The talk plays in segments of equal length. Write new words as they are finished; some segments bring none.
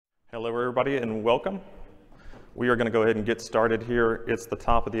Hello everybody and welcome. We are going to go ahead and get started here. It's the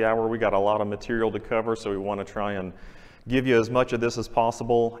top of the hour. We got a lot of material to cover, so we want to try and give you as much of this as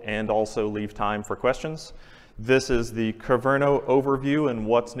possible and also leave time for questions. This is the Kyverno overview and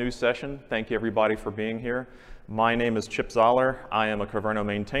what's new session. Thank you everybody for being here. My name is Chip Zoller. I am a Kyverno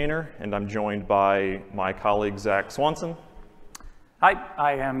maintainer and I'm joined by my colleague Zach Swanson. Hi,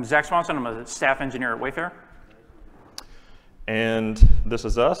 I am Zach Swanson. I'm a staff engineer at Wayfair. And this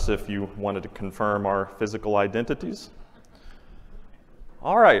is us, if you wanted to confirm our physical identities.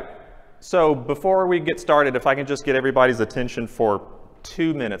 All right, so before we get started, if I can just get everybody's attention for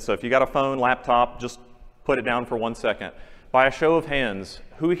 2 minutes. So if you got a phone, laptop, just put it down for 1 second. By a show of hands,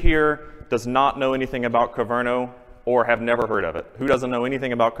 who here does not know anything about Kyverno or have never heard of it? Who doesn't know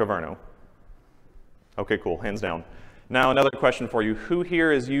anything about Kyverno? Okay, cool, hands down. Now another question for you. Who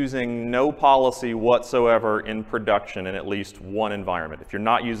here is using no policy whatsoever in production in at least one environment? If you're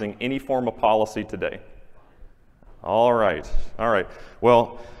not using any form of policy today. All right.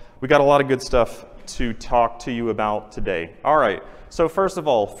 Well, we got a lot of good stuff to talk to you about today. All right. So first of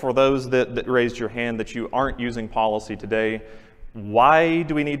all, for those that raised your hand that you aren't using policy today, why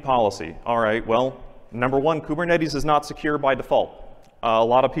do we need policy? All right. Well, number one, Kubernetes is not secure by default. A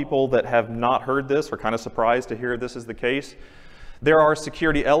lot of people that have not heard this are kind of surprised to hear this is the case. There are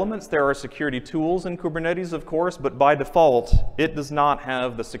security elements, there are security tools in Kubernetes, of course, but by default, it does not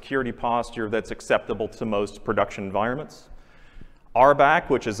have the security posture that's acceptable to most production environments. RBAC,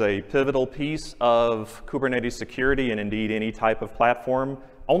 which is a pivotal piece of Kubernetes security and indeed any type of platform,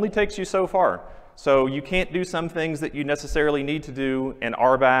 only takes you so far. So you can't do some things that you necessarily need to do, and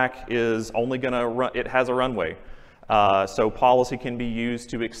RBAC is only going to run, it has a runway. So policy can be used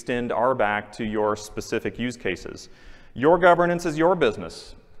to extend RBAC to your specific use cases. Your governance is your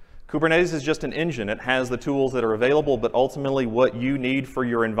business. Kubernetes is just an engine. It has the tools that are available, but ultimately what you need for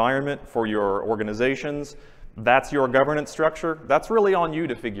your environment, for your organizations, that's your governance structure. That's really on you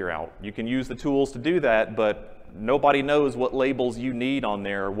to figure out. You can use the tools to do that, but nobody knows what labels you need on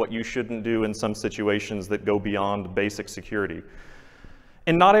there, what you shouldn't do in some situations that go beyond basic security.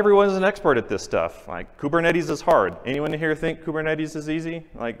 And not everyone is an expert at this stuff. Like, Kubernetes is hard. Anyone here think Kubernetes is easy?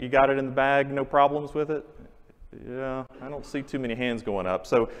 Like, you got it in the bag, no problems with it? Yeah, I don't see too many hands going up.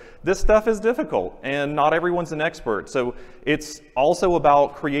 So this stuff is difficult, and not everyone's an expert. So it's also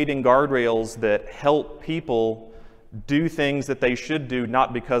about creating guardrails that help people do things that they should do,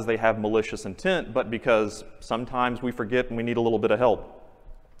 not because they have malicious intent, but because sometimes we forget and we need a little bit of help.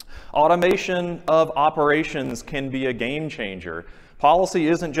 Automation of operations can be a game changer. Policy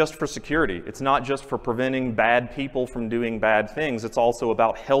isn't just for security. It's not just for preventing bad people from doing bad things. It's also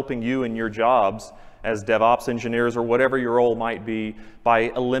about helping you in your jobs as DevOps engineers or whatever your role might be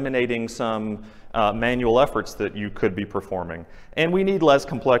by eliminating some manual efforts that you could be performing. And we need less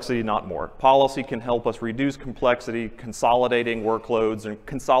complexity, not more. Policy can help us reduce complexity, consolidating workloads and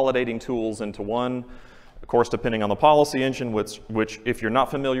consolidating tools into one. Of course, depending on the policy engine, which if you're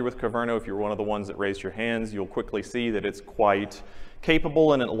not familiar with Kyverno, if you're one of the ones that raised your hands, you'll quickly see that it's quite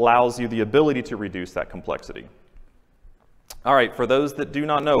capable and it allows you the ability to reduce that complexity. All right, for those that do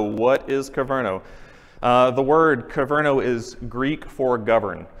not know, what is Kyverno? The word Kyverno is Greek for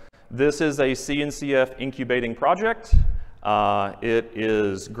govern. This is a CNCF incubating project. It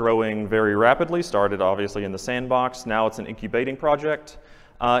is growing very rapidly, started obviously in the sandbox, now it's an incubating project.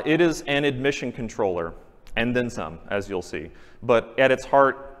 It is an admission controller, and then some, as you'll see. But at its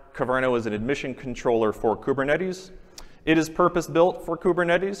heart, Kyverno is an admission controller for Kubernetes. It is purpose-built for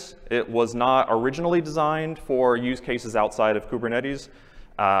Kubernetes. It was not originally designed for use cases outside of Kubernetes.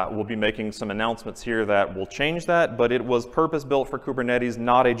 We'll be making some announcements here that will change that, but it was purpose-built for Kubernetes,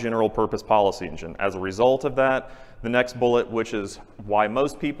 not a general-purpose policy engine. As a result of that, the next bullet, which is why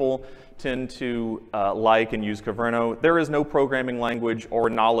most people tend to like and use Kyverno, there is no programming language or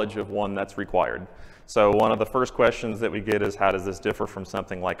knowledge of one that's required. So one of the first questions that we get is, how does this differ from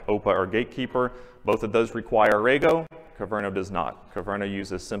something like OPA or Gatekeeper? Both of those require Rego. Kyverno does not. Kyverno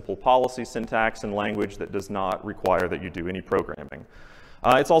uses simple policy syntax and language that does not require that you do any programming.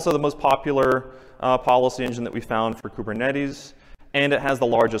 It's also the most popular policy engine that we found for Kubernetes, and it has the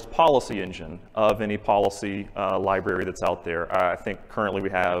largest policy engine of any policy library that's out there. I think currently we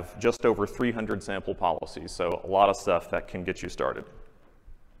have just over 300 sample policies, so a lot of stuff that can get you started.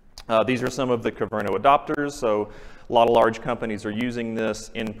 These are some of the Kyverno adopters, so a lot of large companies are using this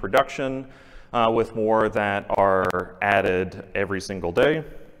in production, with more that are added every single day.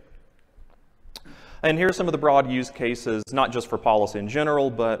 And here's some of the broad use cases, not just for policy in general,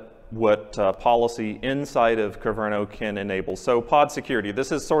 but what policy inside of Kyverno can enable. So pod security,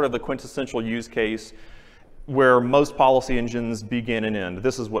 this is sort of the quintessential use case. where most policy engines begin and end.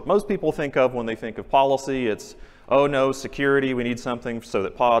 This is what most people think of when they think of policy. It's, oh no, security, we need something so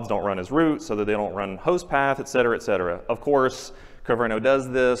that pods don't run as root, so that they don't run host path, et cetera, et cetera. Of course, Kyverno does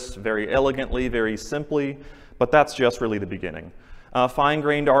this very elegantly, very simply, but that's just really the beginning.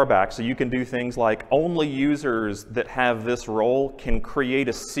 Fine-grained RBAC, so you can do things like only users that have this role can create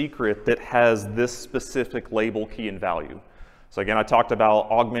a secret that has this specific label, key, and value. So again, I talked about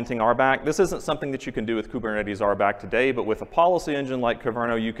augmenting RBAC. This isn't something that you can do with Kubernetes RBAC today, but with a policy engine like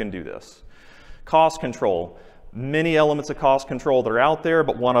Kyverno, you can do this. Cost control. Many elements of cost control that are out there,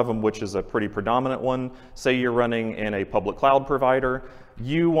 but one of them, which is a pretty predominant one, say you're running in a public cloud provider,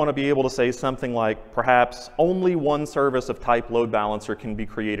 you want to be able to say something like perhaps only one service of type load balancer can be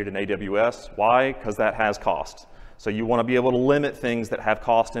created in AWS. Why? Because that has cost. So you want to be able to limit things that have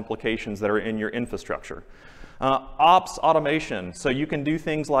cost implications that are in your infrastructure. Ops automation, so you can do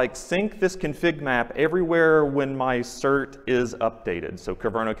things like sync this config map everywhere when my cert is updated. So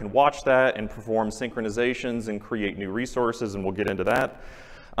Kyverno can watch that and perform synchronizations and create new resources, and we'll get into that.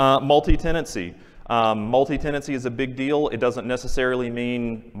 Multi-tenancy. Multi-tenancy is a big deal. It doesn't necessarily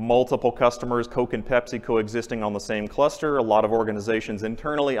mean multiple customers, Coke and Pepsi, coexisting on the same cluster. A lot of organizations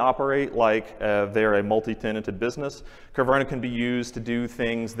internally operate like they're a multi-tenanted business. Kyverno can be used to do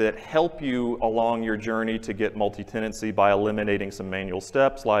things that help you along your journey to get multi-tenancy by eliminating some manual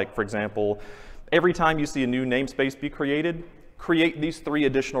steps. Like, for example, every time you see a new namespace be created, create these 3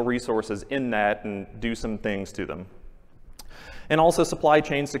 additional resources in that and do some things to them. And also supply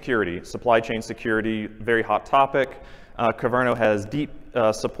chain security. Supply chain security, very hot topic. Kyverno has deep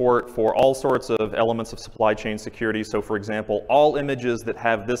support for all sorts of elements of supply chain security. So for example, all images that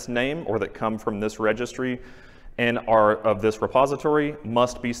have this name or that come from this registry and are of this repository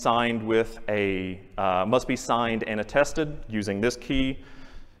must be signed with must be signed and attested using this key,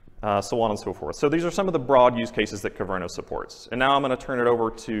 so on and so forth. So these are some of the broad use cases that Kyverno supports. And now I'm going to turn it over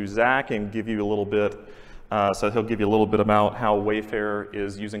to Zach and give you a little bit so he'll give you a little bit about how Wayfair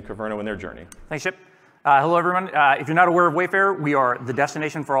is using Kyverno in their journey. Thanks, Chip. Hello, everyone. If you're not aware of Wayfair, we are the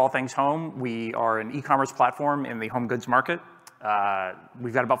destination for all things home. We are an e-commerce platform in the home goods market.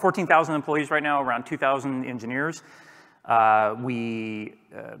 We've got about 14,000 employees right now, around 2,000 engineers.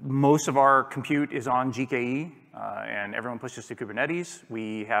 Most of our compute is on GKE, and everyone pushes to Kubernetes.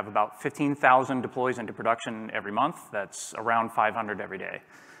 We have about 15,000 deploys into production every month. That's around 500 every day.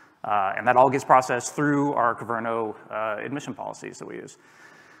 And that all gets processed through our Kyverno admission policies that we use.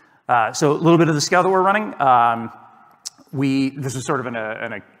 So a little bit of the scale that we're running. This is sort of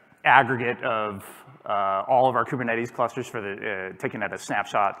an aggregate of all of our Kubernetes clusters for taken at a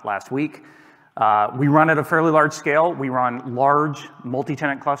snapshot last week. We run at a fairly large scale. We run large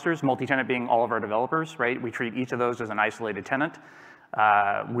multi-tenant clusters, multi-tenant being all of our developers, right? We treat each of those as an isolated tenant.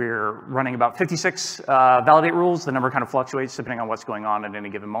 We're running about 56 validate rules. The number kind of fluctuates depending on what's going on at any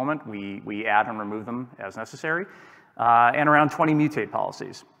given moment. We add and remove them as necessary, and around 20 mutate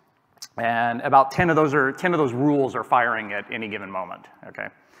policies. And about 10 of those rules are firing at any given moment. Okay.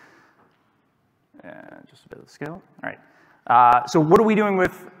 Just a bit of the scale. All right. So what are we doing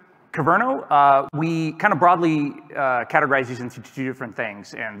with Kyverno? We kind of broadly categorize these into 2 different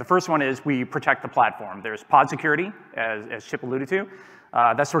things. And the first one is we protect the platform. There's pod security, as Chip alluded to.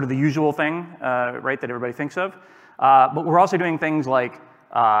 That's sort of the usual thing, right, that everybody thinks of. But we're also doing things like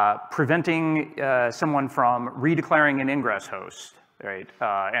preventing someone from redeclaring an ingress host, right,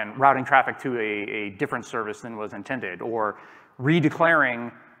 and routing traffic to a different service than was intended, or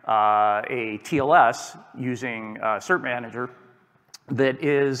redeclaring a TLS using Cert Manager that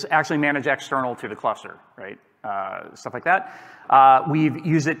is actually managed external to the cluster, right? Stuff like that. We've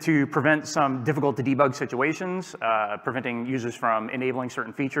used it to prevent some difficult to debug situations, preventing users from enabling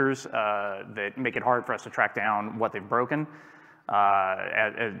certain features that make it hard for us to track down what they've broken.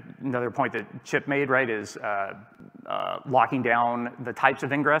 Another point that Chip made, right, is locking down the types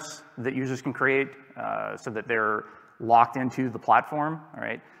of ingress that users can create so that they're locked into the platform, all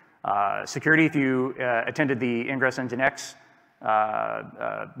right? Security, if you attended the Ingress Engine X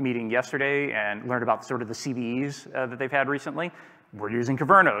meeting yesterday and learned about sort of the CVEs that they've had recently, we're using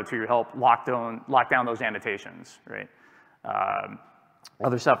Kyverno to help lock down those annotations, right?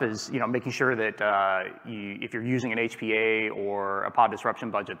 Other stuff is, making sure that if you're using an HPA or a pod disruption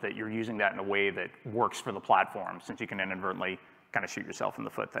budget, that you're using that in a way that works for the platform, since you can inadvertently kind of shoot yourself in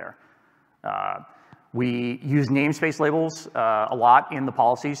the foot there. We use namespace labels a lot in the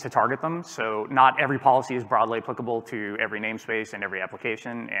policies to target them. So not every policy is broadly applicable to every namespace and every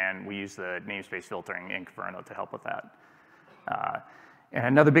application, and we use the namespace filtering in Kyverno to help with that. And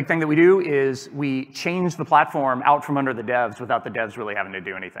another big thing that we do is we change the platform out from under the devs without the devs really having to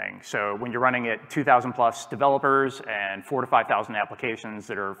do anything. So when you're running at 2,000 plus developers and 4,000 to 5,000 applications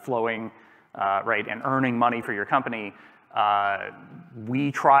that are flowing, right, and earning money for your company,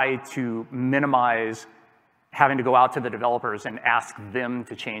 we try to minimize having to go out to the developers and ask them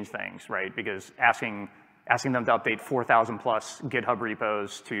to change things, right? Because asking them to update 4,000 plus GitHub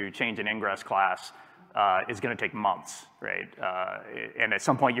repos to change an ingress class is going to take months, right? And at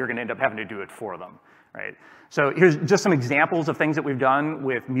some point, you're going to end up having to do it for them, right? So here's just some examples of things that we've done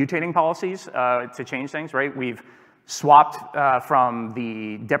with mutating policies to change things, right? We've swapped from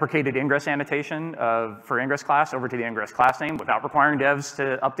the deprecated ingress annotation for ingress class over to the ingress class name without requiring devs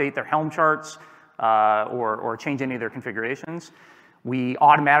to update their Helm charts or change any of their configurations. We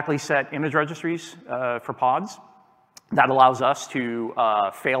automatically set image registries for pods. That allows us to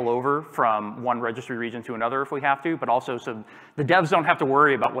fail over from one registry region to another if we have to, but also so the devs don't have to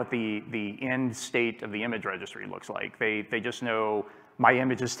worry about what the end state of the image registry looks like. They just know my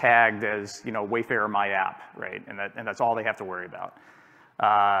image is tagged as, you know, Wayfair my app, right? And that's all they have to worry about.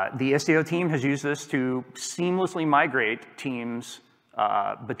 The Istio team has used this to seamlessly migrate teams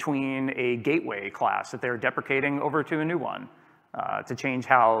between a gateway class that they're deprecating over to a new one to change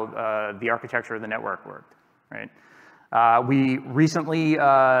how the architecture of the network worked, right? We recently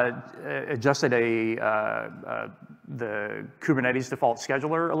adjusted the Kubernetes default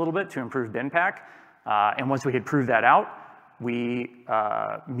scheduler a little bit to improve bin pack. And once we had proved that out, we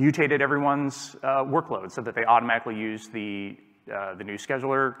mutated everyone's workload so that they automatically use the new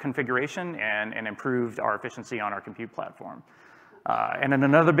scheduler configuration and improved our efficiency on our compute platform. And then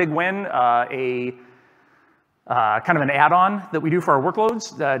another big win, kind of an add-on that we do for our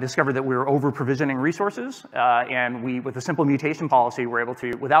workloads, discovered that we were over-provisioning resources, and with a simple mutation policy, we're able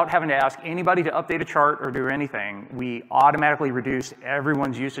to, without having to ask anybody to update a chart or do anything, we automatically reduce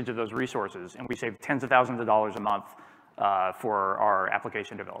everyone's usage of those resources, and we save tens of thousands of dollars a month for our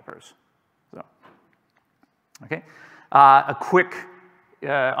application developers. So, okay. A quick,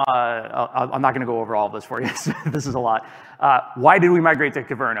 I'm not going to go over all of this for you. This is a lot. Why did we migrate to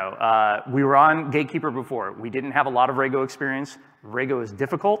Kyverno? We were on Gatekeeper before. We didn't have a lot of Rego experience. Rego is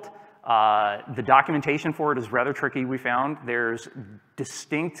difficult. The documentation for it is rather tricky, we found. There's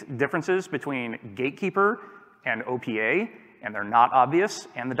distinct differences between Gatekeeper and OPA, and they're not obvious,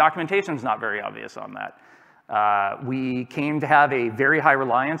 and the documentation's not very obvious on that. We came to have a very high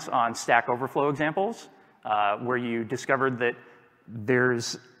reliance on Stack Overflow examples, where you discovered that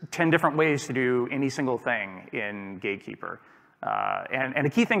there's 10 different ways to do any single thing in Gatekeeper. And a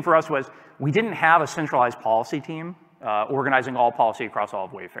key thing for us was we didn't have a centralized policy team organizing all policy across all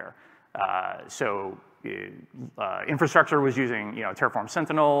of Wayfair. So infrastructure was using, you know, Terraform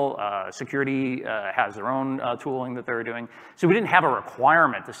Sentinel. Security has their own tooling that they were doing. So we didn't have a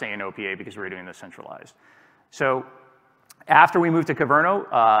requirement to stay in OPA because we were doing this centralized. So after we moved to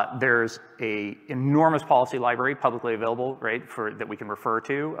Kyverno, there's an enormous policy library publicly available, right, that we can refer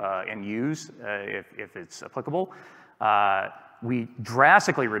to and use if it's applicable. We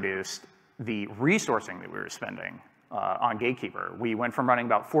drastically reduced the resourcing that we were spending on Gatekeeper. We went from running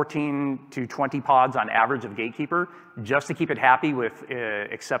about 14 to 20 pods on average of Gatekeeper just to keep it happy with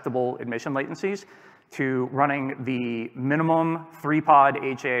acceptable admission latencies to running the minimum 3-pod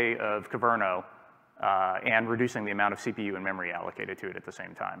HA of Kyverno and reducing the amount of CPU and memory allocated to it at the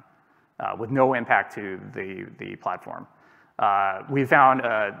same time, with no impact to the platform. We found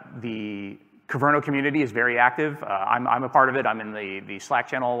the Kyverno community is very active. I'm a part of it. I'm in the Slack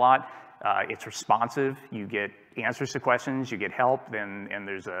channel a lot. It's responsive. You get answers to questions. You get help. And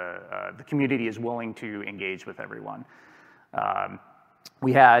there's the community is willing to engage with everyone.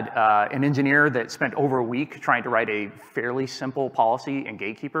 We had an engineer that spent over a week trying to write a fairly simple policy in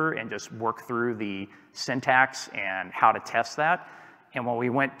Gatekeeper and just work through the syntax and how to test that. And when we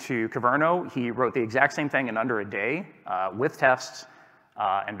went to Kyverno, he wrote the exact same thing in under a day with tests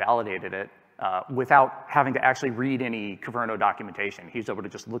and validated it without having to actually read any Kyverno documentation. He was able to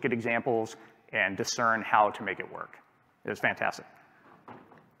just look at examples and discern how to make it work. It was fantastic.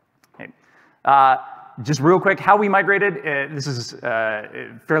 Okay. Just real quick, how we migrated, this is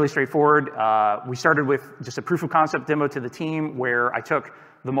fairly straightforward. We started with just a proof of concept demo to the team where I took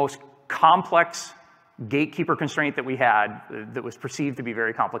the most complex Gatekeeper constraint that we had that was perceived to be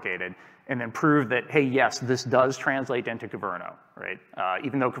very complicated and then proved that, hey, yes, this does translate into Kyverno, right?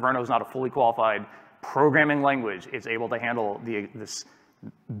 Even though Kyverno is not a fully qualified programming language, it's able to handle this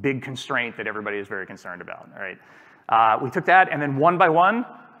big constraint that everybody is very concerned about, all right? We took that and then one by one,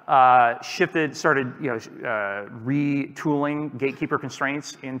 started retooling Gatekeeper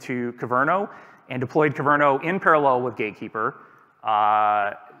constraints into Kyverno and deployed Kyverno in parallel with Gatekeeper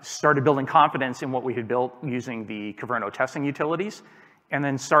started building confidence in what we had built using the Kyverno testing utilities, and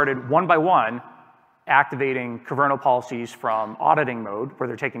then started one by one activating Kyverno policies from auditing mode, where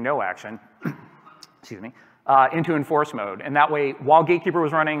they're taking no action, excuse me, into enforce mode. And that way, while Gatekeeper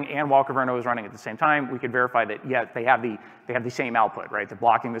was running and while Kyverno was running at the same time, we could verify that, yeah, they have the same output, right? They're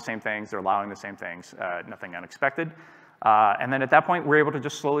blocking the same things, they're allowing the same things, nothing unexpected. And then at that point, we're able to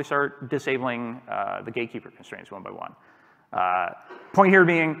just slowly start disabling the Gatekeeper constraints one by one. Point here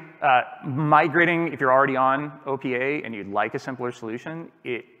being, migrating, if you're already on OPA and you'd like a simpler solution,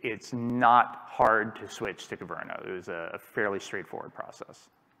 it's not hard to switch to Kyverno. It was a fairly straightforward process.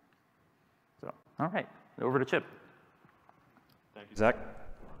 So, all right, over to Chip. Thank you, Zach.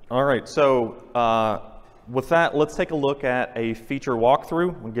 All right, so with that, let's take a look at a feature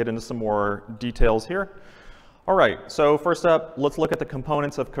walkthrough. We'll get into some more details here. All right, so first up, let's look at the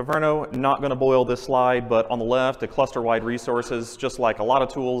components of Kyverno. Not going to boil this slide, but on the left, the cluster-wide resources. Just like a lot of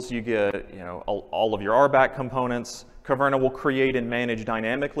tools, you get all of your RBAC components. Kyverno will create and manage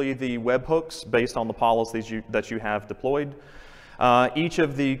dynamically the webhooks based on the policies that you have deployed. Each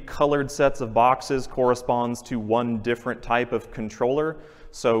of the colored sets of boxes corresponds to one different type of controller.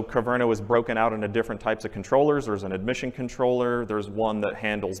 So Kyverno is broken out into different types of controllers. There's an admission controller. There's one that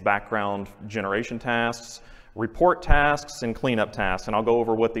handles background generation tasks, report tasks, and cleanup tasks. And I'll go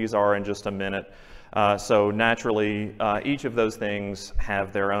over what these are in just a minute. So naturally, each of those things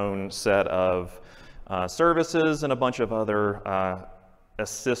have their own set of services and a bunch of other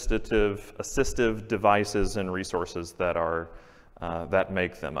assistive devices and resources that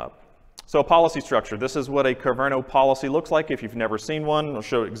make them up. So a policy structure. This is what a Kyverno policy looks like. If you've never seen one, I'll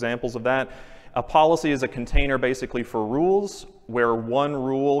show examples of that. A policy is a container basically for rules, where one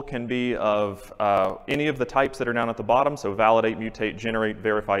rule can be of any of the types that are down at the bottom. So validate, mutate, generate,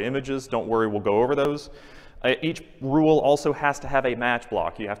 verify images. Don't worry, we'll go over those. Each rule also has to have a match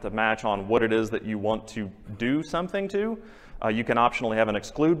block. You have to match on what it is that you want to do something to. You can optionally have an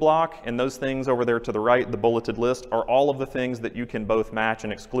exclude block, and those things over there to the right, the bulleted list, are all of the things that you can both match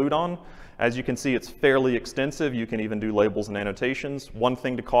and exclude on. As you can see, it's fairly extensive. You can even do labels and annotations. One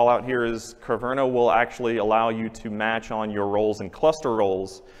thing to call out here is Kyverno will actually allow you to match on your roles and cluster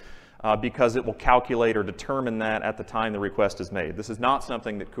roles because it will calculate or determine that at the time the request is made. This is not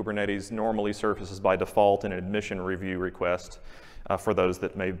something that Kubernetes normally surfaces by default in an admission review request. For those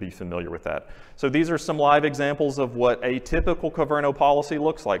that may be familiar with that. So these are some live examples of what a typical Kyverno policy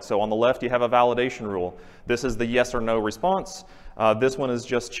looks like. So on the left, you have a validation rule. This is the yes or no response. This one is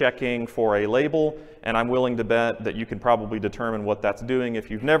just checking for a label, and I'm willing to bet that you can probably determine what that's doing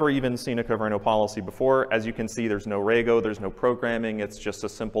if you've never even seen a Kyverno policy before. As you can see, there's no Rego, there's no programming, it's just a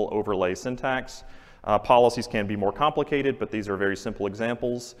simple overlay syntax. Policies can be more complicated, but these are very simple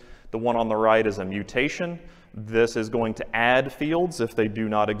examples. The one on the right is a mutation. This is going to add fields if they do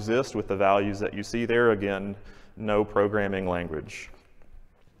not exist with the values that you see there. Again, no programming language.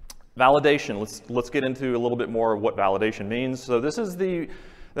 Validation, let's get into a little bit more of what validation means. So this is the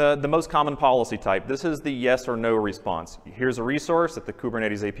most common policy type. This is the yes or no response. Here's a resource that the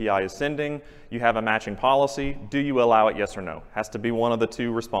Kubernetes API is sending. You have a matching policy. Do you allow it, yes or no? Has to be one of the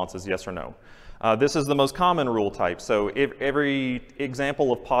two responses, yes or no. This is the most common rule type. So every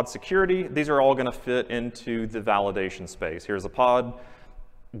example of pod security, these are all going to fit into the validation space. Here's a pod.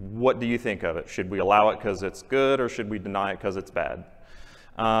 What do you think of it? Should we allow it because it's good, or should we deny it because it's bad?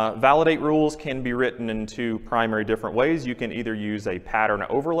 Validate rules can be written in two primary different ways. You can either use a pattern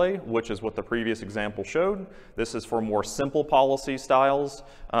overlay, which is what the previous example showed. This is for more simple policy styles.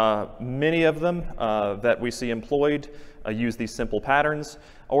 Many of them that we see employed use these simple patterns,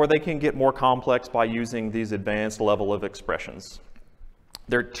 or they can get more complex by using these advanced level of expressions.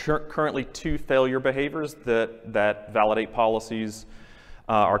 There are currently two failure behaviors that validate policies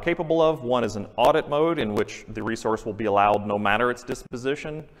are capable of. One is an audit mode, in which the resource will be allowed no matter its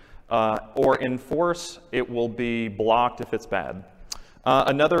disposition, or enforce, it will be blocked if it's bad.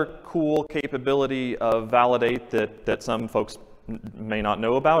 Another cool capability of validate that some folks may not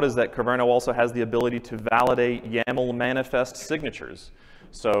know about is that Kyverno also has the ability to validate YAML manifest signatures.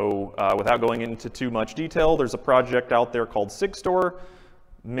 So without going into too much detail, there's a project out there called SigStore.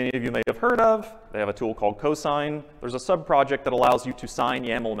 Many of you may have heard of. They have a tool called Cosign. There's a sub-project that allows you to sign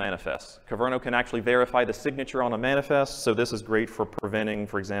YAML manifests. Kyverno can actually verify the signature on a manifest, so this is great for preventing,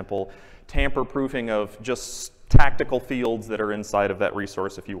 for example, tamper-proofing of just tactical fields that are inside of that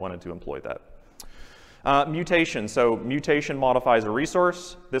resource if you wanted to employ that. Mutation. So mutation modifies a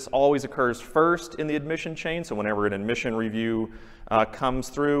resource. This always occurs first in the admission chain. So whenever an admission review comes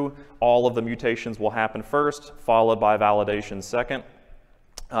through, all of the mutations will happen first, followed by validation second.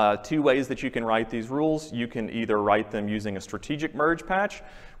 Two ways that you can write these rules. You can either write them using a strategic merge patch,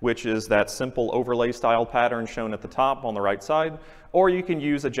 which is that simple overlay style pattern shown at the top on the right side, or you can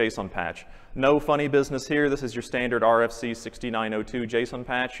use a JSON patch. No funny business here. This is your standard RFC 6902 JSON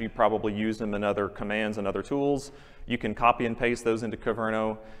patch. You probably use them in other commands and other tools. You can copy and paste those into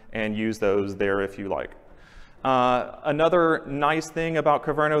Kyverno and use those there if you like. Another nice thing about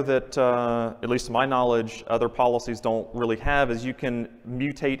Kyverno that, at least to my knowledge, other policies don't really have is you can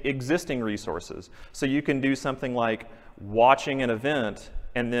mutate existing resources. So you can do something like watching an event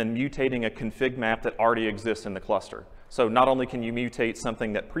and then mutating a config map that already exists in the cluster. So not only can you mutate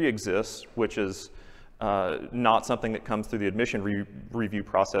something that pre-exists, which is not something that comes through the admission review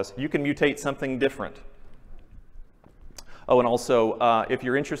process, you can mutate something different. Oh, and also, if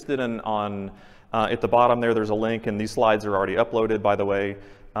you're interested in at the bottom there's a link, and these slides are already uploaded, by the way.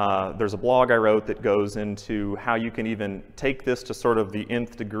 There's a blog I wrote that goes into how you can even take this to sort of the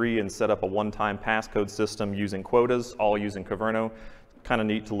nth degree and set up a one-time passcode system using quotas, all using Kyverno. Kind of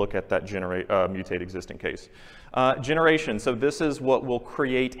neat to look at that mutate existing case. Generation, so this is what will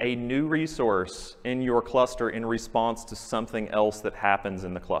create a new resource in your cluster in response to something else that happens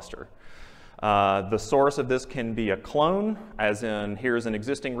in the cluster. The source of this can be a clone, as in here's an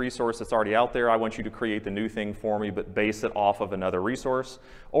existing resource that's already out there. I want you to create the new thing for me, but base it off of another resource.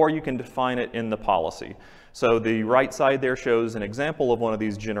 Or you can define it in the policy. So the right side there shows an example of one of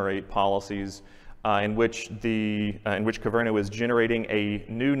these generate policies in which Kyverno is generating a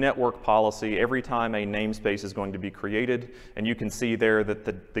new network policy every time a namespace is going to be created. And you can see there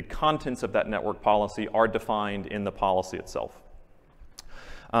that the contents of that network policy are defined in the policy itself.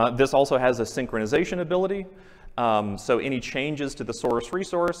 This also has a synchronization ability. So any changes to the source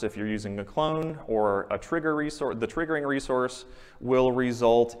resource, if you're using a clone or a trigger resource, the triggering resource will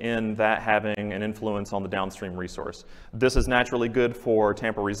result in that having an influence on the downstream resource. This is naturally good for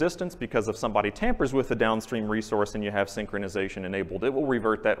tamper resistance, because if somebody tampers with the downstream resource and you have synchronization enabled, it will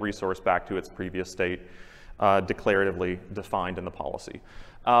revert that resource back to its previous state, declaratively defined in the policy.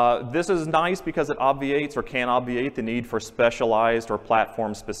 This is nice because it obviates or can obviate the need for specialized or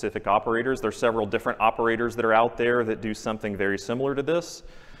platform-specific operators. There are several different operators that are out there that do something very similar to this.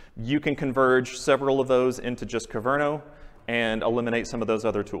 You can converge several of those into just Kyverno and eliminate some of those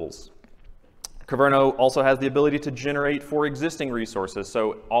other tools. Kyverno also has the ability to generate for existing resources.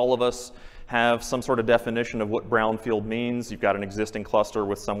 So all of us have some sort of definition of what brownfield means. You've got an existing cluster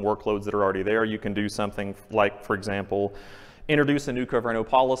with some workloads that are already there. You can do something like, for example, introduce a new Kyverno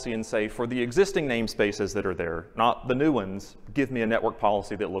policy and say, for the existing namespaces that are there, not the new ones, give me a network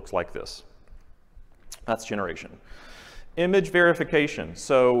policy that looks like this. That's generation. Image verification.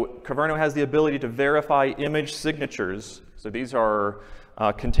 So Kyverno has the ability to verify image signatures. So these are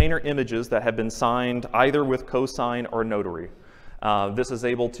container images that have been signed either with cosign or notary. This is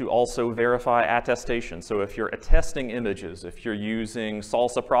able to also verify attestation. So if you're attesting images, if you're using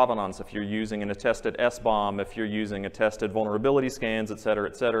salsa provenance, if you're using an attested SBOM, if you're using attested vulnerability scans, et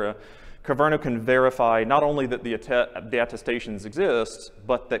cetera, Kyverno can verify not only that the attestations exist,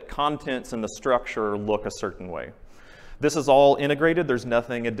 but that contents and the structure look a certain way. This is all integrated. There's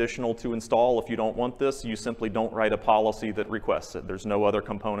nothing additional to install. If you don't want this, you simply don't write a policy that requests it. There's no other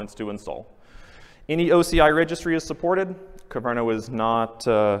components to install. Any OCI registry is supported. Kyverno is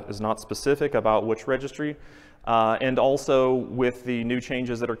not specific about which registry. And also with the new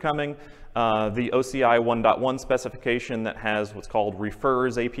changes that are coming, the OCI 1.1 specification that has what's called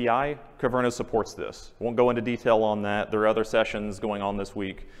refers API, Kyverno supports this. Won't go into detail on that. There are other sessions going on this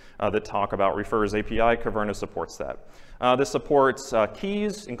week that talk about refers API. Kyverno supports that. This supports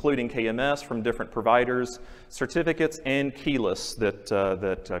keys, including KMS from different providers, certificates, and keyless that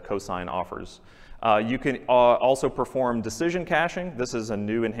cosign offers. You can also perform decision caching. This is a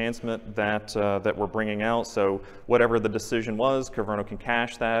new enhancement that we're bringing out. So whatever the decision was, Kyverno can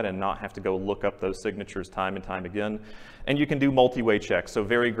cache that and not have to go look up those signatures time and time again. And you can do multi-way checks, so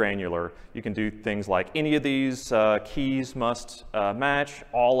very granular. You can do things like any of these keys must match,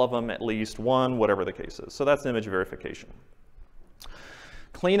 all of them at least one, whatever the case is. So that's image verification.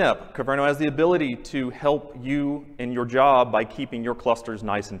 Cleanup. Kyverno has the ability to help you in your job by keeping your clusters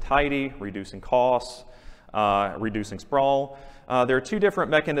nice and tidy, reducing costs, reducing sprawl. There are two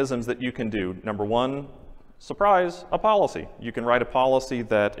different mechanisms that you can do. Number one, surprise, a policy. You can write a policy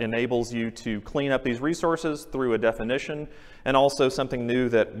that enables you to clean up these resources through a definition, and also something new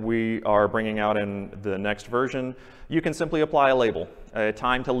that we are bringing out in the next version. You can simply apply a label, a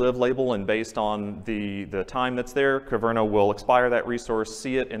time to live label, and based on the time that's there, Kyverno will expire that resource,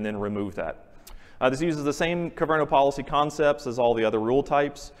 see it, and then remove that. This uses the same Kyverno policy concepts as all the other rule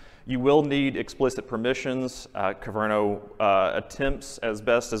types. You will need explicit permissions. Kyverno attempts as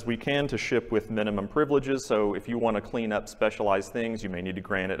best as we can to ship with minimum privileges, so if you want to clean up specialized things, you may need to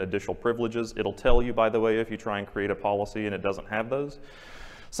grant it additional privileges. It'll tell you, by the way, if you try and create a policy and it doesn't have those.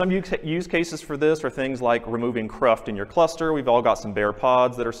 Some use cases for this are things like removing cruft in your cluster. We've all got some bare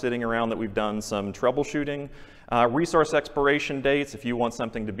pods that are sitting around that we've done some troubleshooting. Resource expiration dates, if you want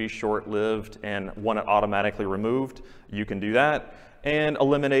something to be short-lived and want it automatically removed, you can do that. And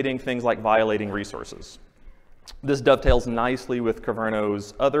eliminating things like violating resources. This dovetails nicely with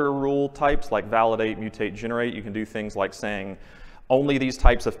Kyverno's other rule types like validate, mutate, generate. You can do things like saying only these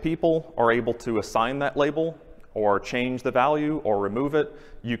types of people are able to assign that label or change the value or remove it.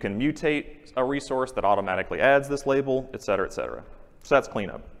 You can mutate a resource that automatically adds this label, et cetera, et cetera. So that's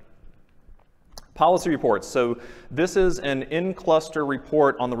cleanup. Policy reports. So this is an in-cluster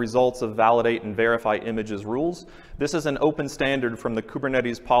report on the results of validate and verify images rules. This is an open standard from the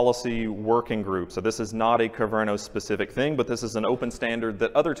Kubernetes policy working group. So this is not a Kyverno specific thing, but this is an open standard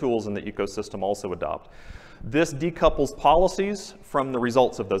that other tools in the ecosystem also adopt. This decouples policies from the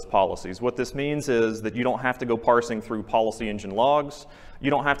results of those policies. What this means is that you don't have to go parsing through policy engine logs. You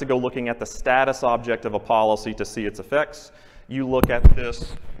don't have to go looking at the status object of a policy to see its effects. You look at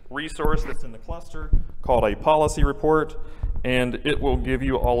this resource that's in the cluster called a policy report, and it will give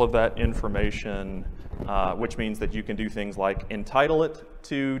you all of that information, which means that you can do things like entitle it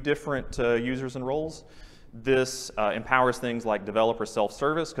to different users and roles. This empowers things like developer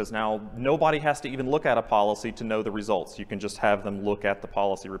self-service, because now nobody has to even look at a policy to know the results. You can just have them look at the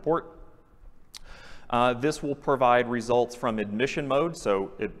policy report. This will provide results from admission mode,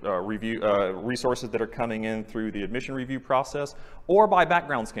 so resources that are coming in through the admission review process, or by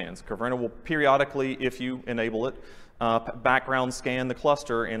background scans. Kyverno will periodically, if you enable it, background scan the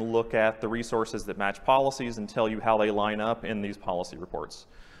cluster and look at the resources that match policies and tell you how they line up in these policy reports.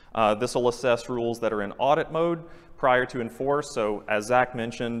 This will assess rules that are in audit mode prior to enforce. So as Zach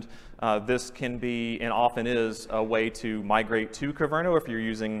mentioned, this can be and often is a way to migrate to Kyverno if you're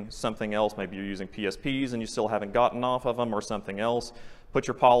using something else. Maybe you're using PSPs and you still haven't gotten off of them or something else. Put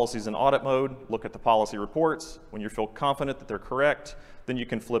your policies in audit mode, look at the policy reports. When you feel confident that they're correct, then you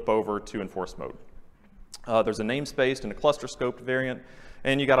can flip over to enforce mode. There's a namespace and a cluster scoped variant,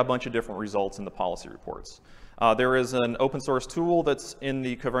 and you got a bunch of different results in the policy reports. There is an open source tool that's in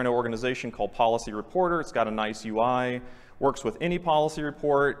the Kyverno organization called Policy Reporter. It's got a nice UI, works with any policy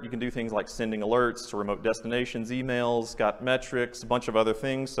report. You can do things like sending alerts to remote destinations, emails, got metrics, a bunch of other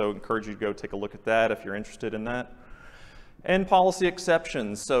things. So I encourage you to go take a look at that if you're interested in that. And policy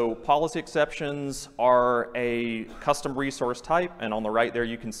exceptions. So policy exceptions are a custom resource type, and on the right there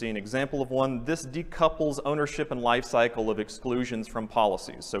you can see an example of one. This decouples ownership and lifecycle of exclusions from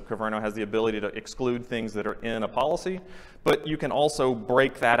policies. So Kyverno has the ability to exclude things that are in a policy, but you can also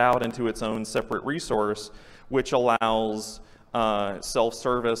break that out into its own separate resource, which allows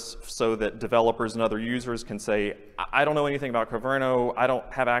self-service so that developers and other users can say, I don't know anything about Kyverno, I don't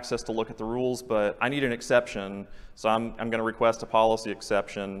have access to look at the rules, but I need an exception, so I'm going to request a policy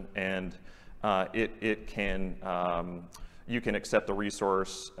exception, and you can accept the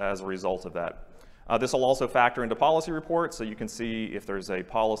resource as a result of that. This will also factor into policy reports, so you can see if there's a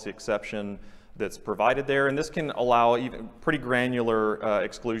policy exception that's provided there, and this can allow even pretty granular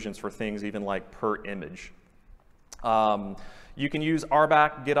exclusions for things even like per image. You can use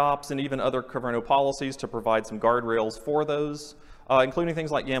RBAC, GitOps, and even other Kyverno policies to provide some guardrails for those, including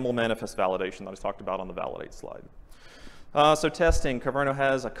things like YAML manifest validation that I talked about on the validate slide. So testing, Kyverno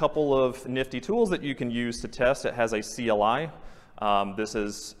has a couple of nifty tools that you can use to test. It has a CLI. This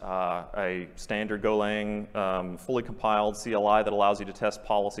is a standard Golang fully compiled CLI that allows you to test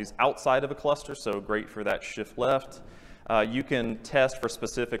policies outside of a cluster, so great for that shift left. You can test for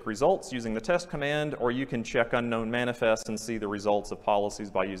specific results using the test command, or you can check unknown manifests and see the results of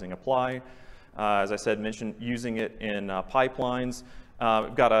policies by using apply. As I said, using it in pipelines.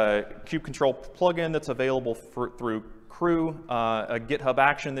 We've got a kubectl plugin that's available through Crew, a GitHub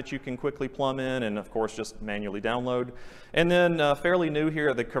action that you can quickly plumb in, and of course just manually download. And then fairly new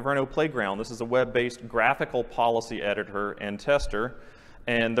here, the Kyverno Playground. This is a web-based graphical policy editor and tester.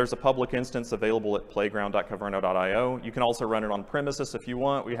 And there's a public instance available at playground.kyverno.io. You can also run it on premises if you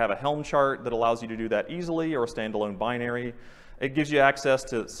want. We have a Helm chart that allows you to do that easily, or a standalone binary. It gives you access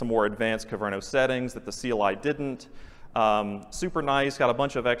to some more advanced Kyverno settings that the CLI didn't. Super nice, got a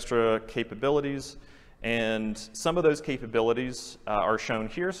bunch of extra capabilities. And some of those capabilities are shown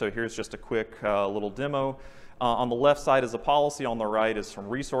here. So here's just a quick little demo. On the left side is a policy, on the right is some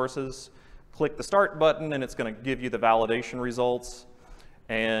resources. Click the start button and it's going to give you the validation results.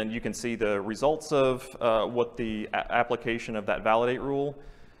 And you can see the results of what the application of that validate rule.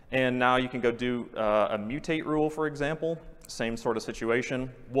 And now you can go do a mutate rule, for example. Same sort of situation.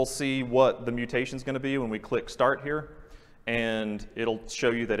 We'll see what the mutation is going to be when we click start here. And it'll show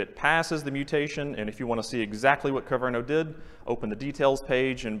you that it passes the mutation. And if you want to see exactly what Kyverno did, open the details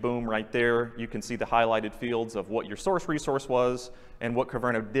page, and boom, right there, you can see the highlighted fields of what your source resource was and what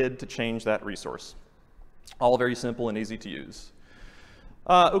Kyverno did to change that resource. All very simple and easy to use.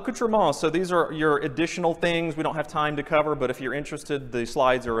 Accoutrements, so these are your additional things we don't have time to cover, but if you're interested, the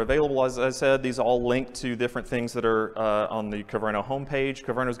slides are available. As I said, these all link to different things that are on the Kyverno homepage.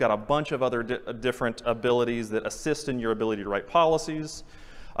 Kyverno's got a bunch of other different abilities that assist in your ability to write policies.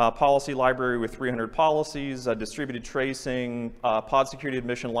 Policy library with 300 policies, distributed tracing, pod security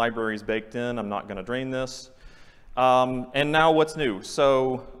admission libraries baked in. I'm not going to drain this. And now what's new?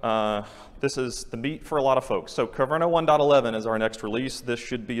 So this is the meat for a lot of folks. So Kyverno 1.11 is our next release. This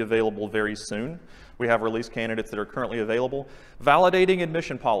should be available very soon. We have release candidates that are currently available. Validating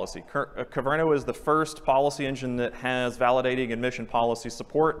admission policy. Kyverno is the first policy engine that has validating admission policy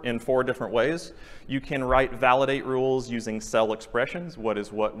support in 4 different ways. You can write validate rules using cell expressions,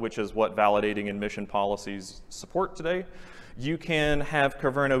 which is what validating admission policies support today. You can have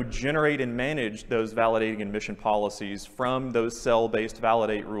Kyverno generate and manage those validating admission policies from those cell-based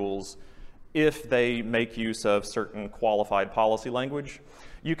validate rules if they make use of certain qualified policy language.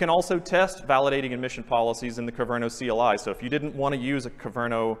 You can also test validating admission policies in the Kyverno CLI. So if you didn't want to use a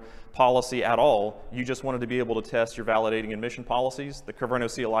Kyverno policy at all, you just wanted to be able to test your validating admission policies, the Kyverno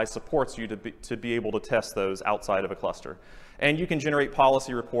CLI supports you to be able to test those outside of a cluster. And you can generate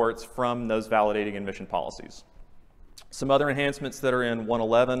policy reports from those validating admission policies. Some other enhancements that are in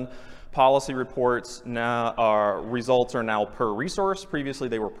 1.11, policy reports now results are now per resource. Previously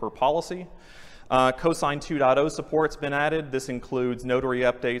they were per policy. Cosign 2.0 support's been added. This includes notary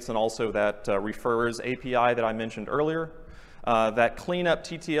updates and also that refers API that I mentioned earlier. That cleanup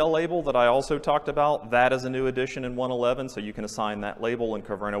TTL label that I also talked about, that is a new addition in 1.11, so you can assign that label and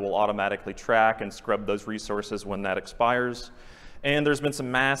Kyverno will automatically track and scrub those resources when that expires. And there's been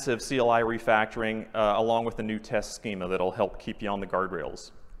some massive CLI refactoring along with the new test schema that'll help keep you on the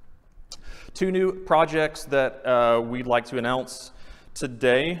guardrails. 2 new projects that we'd like to announce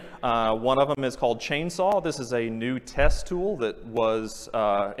today. One of them is called Chainsaw. This is a new test tool that was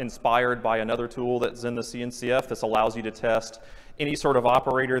inspired by another tool that's in the CNCF. This allows you to test any sort of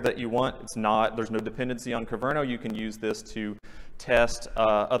operator that you want. There's no dependency on Kyverno. You can use this to test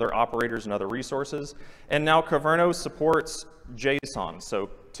other operators and other resources. And now Kyverno supports JSON. So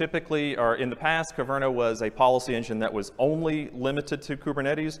typically, or in the past, Kyverno was a policy engine that was only limited to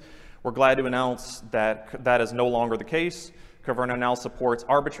Kubernetes. We're glad to announce that that is no longer the case. Kyverno now supports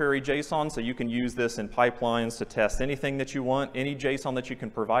arbitrary JSON, so you can use this in pipelines to test anything that you want. Any JSON that you can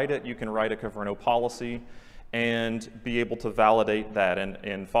provide it, you can write a Kyverno policy and be able to validate that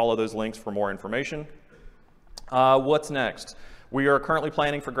and follow those links for more information. What's next? We are currently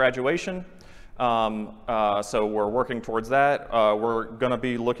planning for graduation. So we're working towards that. We're going to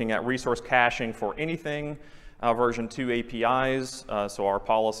be looking at resource caching for anything, version 2 APIs, so our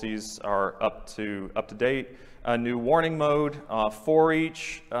policies are up to date. A new warning mode, for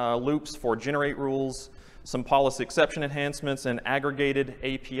each loops for generate rules, some policy exception enhancements, and aggregated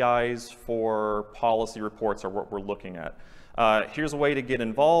APIs for policy reports are what we're looking at. Here's a way to get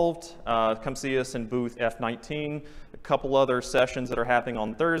involved. Come see us in booth F19. A couple other sessions that are happening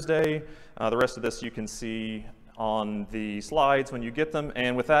on Thursday. The rest of this you can see on the slides when you get them.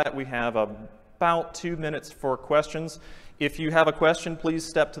 And with that, we have about 2 minutes for questions. If you have a question, please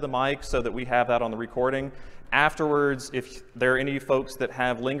step to the mic so that we have that on the recording. Afterwards, if there are any folks that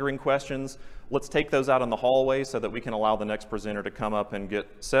have lingering questions, let's take those out in the hallway so that we can allow the next presenter to come up and get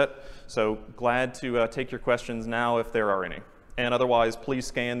set. So glad to take your questions now if there are any. And otherwise, please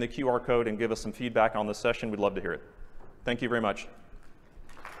scan the QR code and give us some feedback on this session. We'd love to hear it. Thank you very much.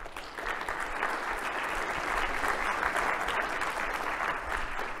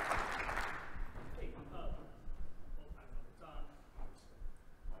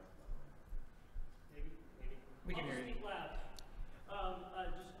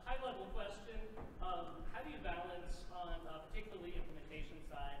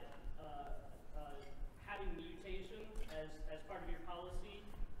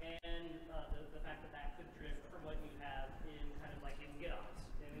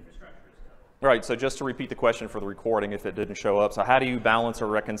 Right, so just to repeat the question for the recording if it didn't show up. So how do you balance or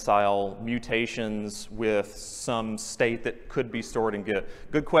reconcile mutations with some state that could be stored in Git?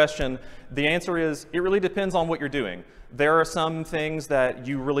 Good question. The answer is it really depends on what you're doing. There are some things that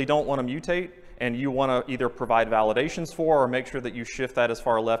you really don't want to mutate, and you want to either provide validations for or make sure that you shift that as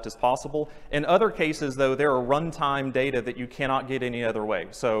far left as possible. In other cases, though, there are runtime data that you cannot get any other way.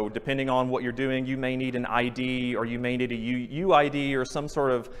 So depending on what you're doing, you may need an ID or you may need a UID or some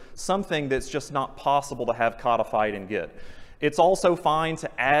sort of something that's just not possible to have codified in Git. It's also fine to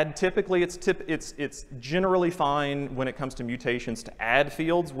add, typically it's generally fine when it comes to mutations to add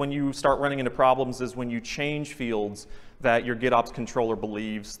fields. When you start running into problems is when you change fields that your GitOps controller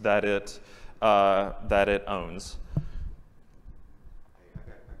believes that it owns. I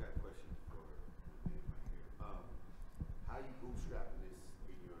got a question for you right here. How are you bootstrapping this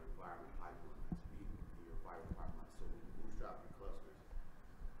in your environment pipeline? In your environment pipeline. So when you bootstrap your clusters,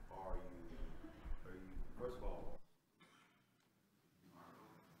 are you first of all?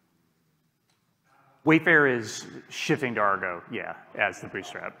 Wayfair is shifting to Argo, yeah, as the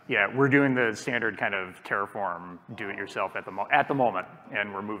bootstrap. Yeah, we're doing the standard kind of Terraform do-it-yourself at the moment,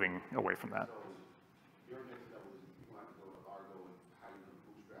 and we're moving away from that. So your next level is you want to go to Argo, and how you're going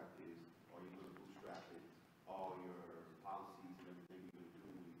to bootstrap this, or you're going to bootstrap it, all your policies and everything you're going to do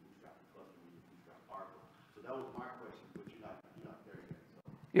when you bootstrap the cluster, when you bootstrap Argo. So that was my question, but you're not there yet.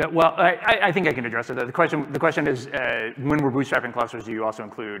 So. Yeah, well, I think I can address it. The question is, when we're bootstrapping clusters, do you also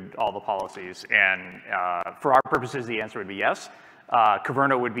include all the policies? And for our purposes, the answer would be yes.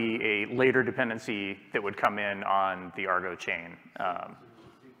 Kyverno would be a later dependency that would come in on the Argo chain.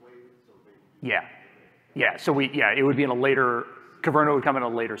 Yeah. So it would be in a later. Kyverno would come in a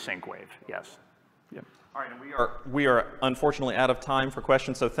later sync wave. Yes. Yep. All right, and we are unfortunately out of time for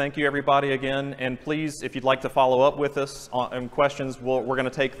questions, so thank you everybody again, and please, if you'd like to follow up with us on questions, we're going to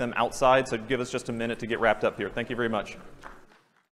take them outside, so give us just a minute to get wrapped up here. Thank you very much.